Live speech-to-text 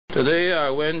Today I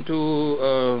went to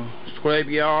a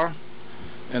scrapyard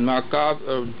and I got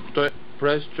a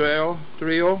press drill,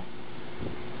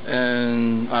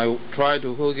 and I tried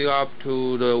to hook it up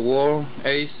to the wall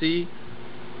AC,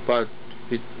 but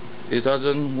it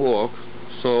doesn't work.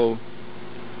 So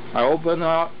I opened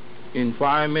up in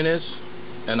 5 minutes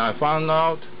and I found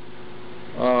out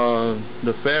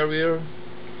the failure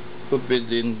could be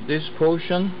in this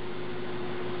portion.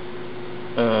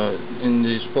 In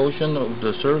this portion of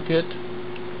the circuit,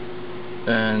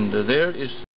 and there is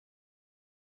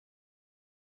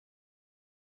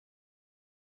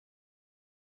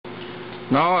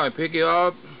now I pick it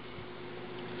up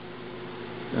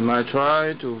and I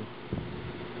try to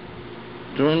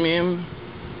zoom in,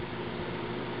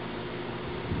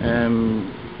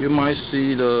 and you might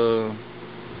see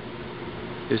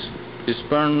it's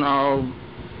burned out,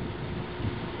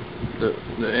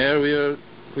 the area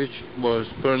which was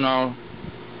burned out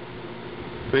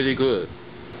pretty good.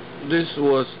 This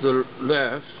was the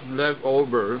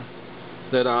leftover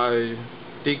that I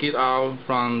dig it out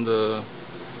from the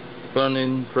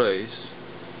burnout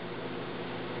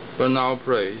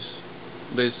place.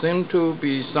 There seem to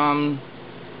be some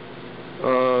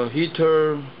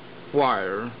heater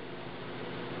wire.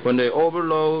 When they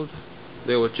overload,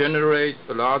 they will generate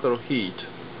a lot of heat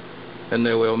and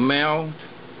they will melt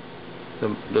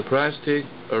the plastic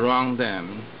around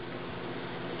them.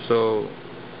 So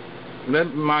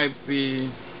that might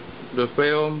be the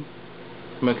failed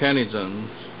mechanism.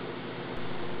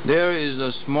 There is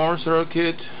a small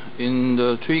circuit in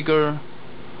the trigger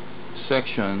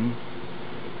section,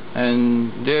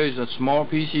 and there is a small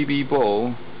PCB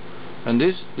board, and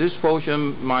this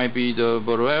portion might be the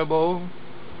variable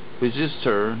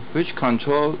resistor which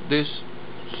controls this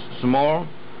small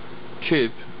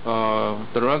chip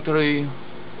directly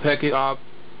pack it up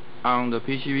on the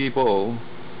PCB board.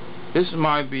 This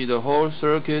might be the whole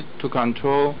circuit to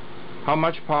control how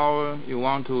much power you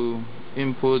want to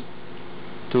input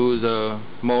to the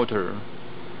motor.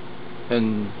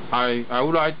 And I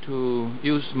would like to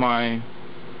use my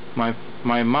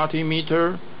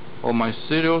multimeter or my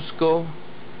oscilloscope.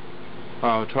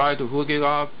 I'll try to hook it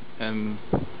up and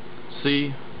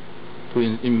see, to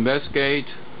investigate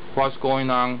what's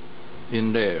going on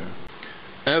in there.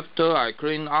 After I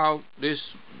clean out this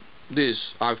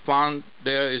I found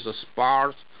there is a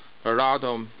spark, a lot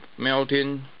of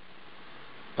melted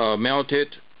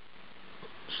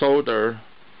solder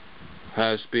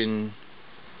has been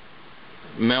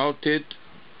melted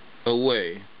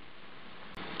away.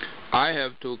 I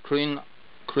have to clean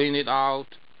it out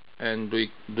and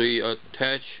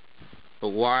reattach a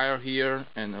wire here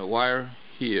and a wire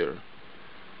here.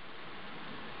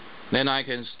 Then I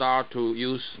can start to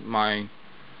use my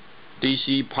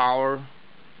DC power,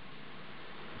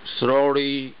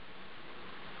 slowly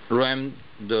ramp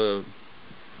the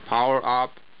power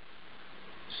up,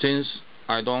 since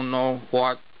I don't know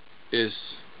what is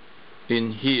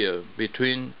in here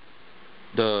between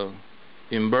the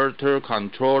inverter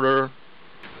controller.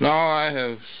 Now I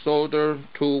have soldered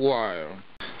 2 wires.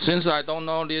 Since I don't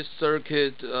know this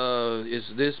circuit is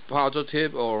this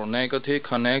positive or negative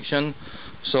connection,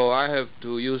 so I have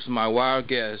to use my wire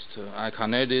guess. I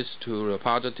connect this to the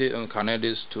positive and connect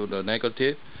this to the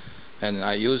negative, and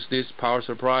I use this power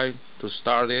supply to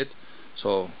start it.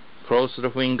 So cross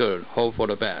the finger, hope for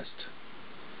the best.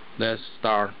 Let's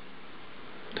start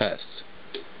test.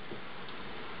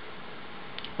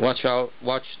 Watch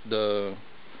the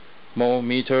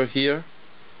meter here.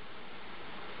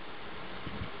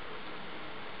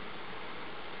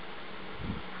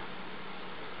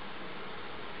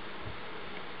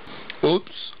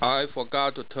 Oops, I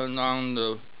forgot to turn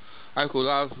on I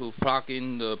forgot to plug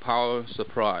in the power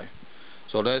supply.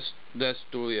 So let's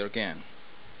do it again.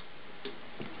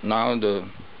 Now the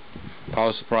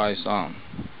power supply is on.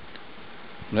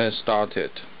 Let's start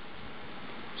it.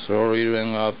 Slowly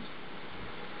ring up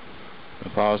the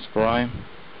power supply.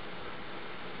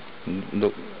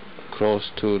 Look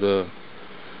close to the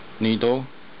needle.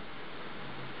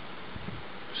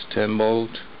 It's 10 volt.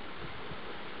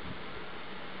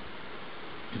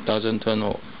 It doesn't turn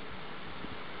off.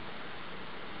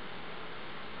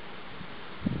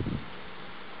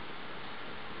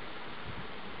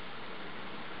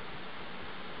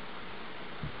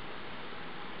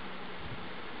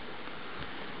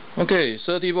 Okay,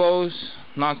 30 volts,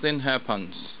 nothing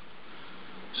happens.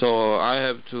 So I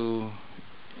have to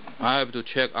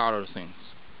check other things.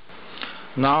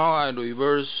 Now I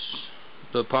reverse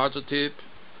the positive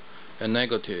and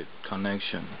negative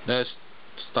connection. Let's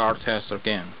start test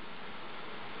again.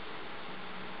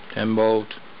 10 volt,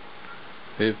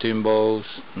 15 volts,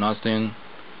 nothing.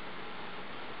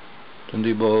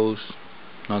 20 volts,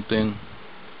 nothing.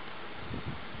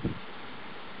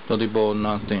 30 volt,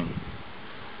 nothing.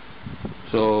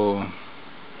 So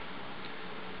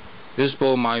this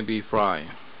board might be fried,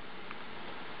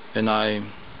 and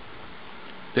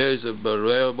there is a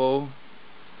variable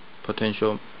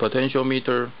potential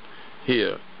meter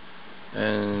here,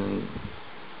 and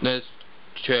let's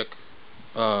check.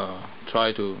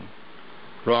 Try to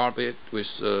rub it with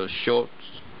a short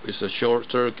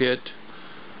circuit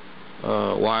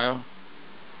wire.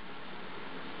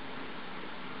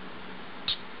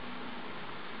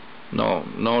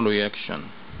 No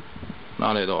reaction,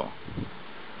 not at all.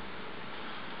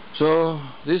 So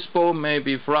this board may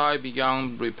be fried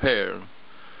beyond repair.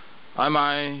 I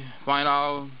might find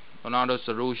out another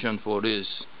solution for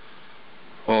this,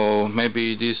 or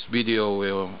maybe this video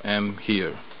will end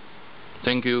here.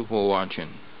 Thank you for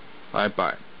watching. Bye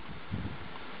bye.